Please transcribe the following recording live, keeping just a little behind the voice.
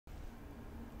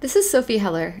This is Sophie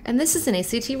Heller, and this is an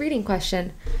ACT reading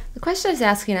question. The question is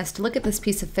asking us to look at this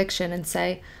piece of fiction and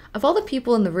say, of all the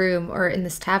people in the room or in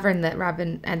this tavern that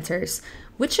Robin enters,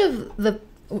 which of the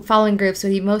following groups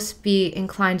would he most be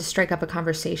inclined to strike up a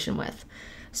conversation with?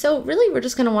 So really, we're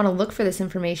just going to want to look for this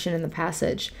information in the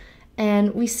passage.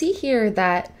 And we see here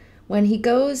that when he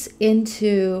goes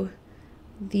into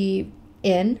the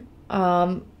inn,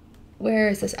 where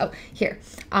is this? Oh, here.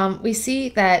 We see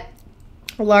that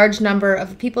a large number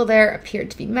of people there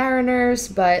appeared to be mariners,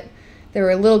 but there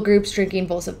were little groups drinking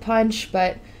bowls of punch.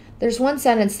 But there's one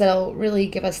sentence that'll really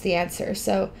give us the answer.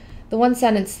 So the one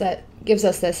sentence that gives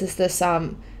us this is this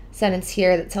sentence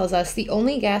here that tells us, the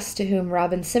only guests to whom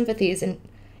Robin's sympathies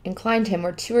inclined him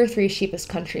were 2 or 3 sheepish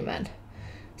countrymen.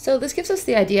 So this gives us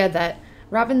the idea that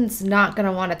Robin's not going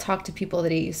to want to talk to people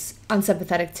that he's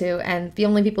unsympathetic to, and the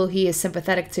only people he is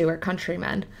sympathetic to are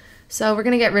countrymen. So we're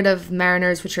going to get rid of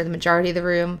mariners, which are the majority of the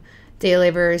room, day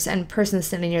laborers, and persons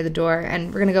standing near the door,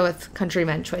 and we're going to go with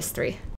countrymen, choice 3.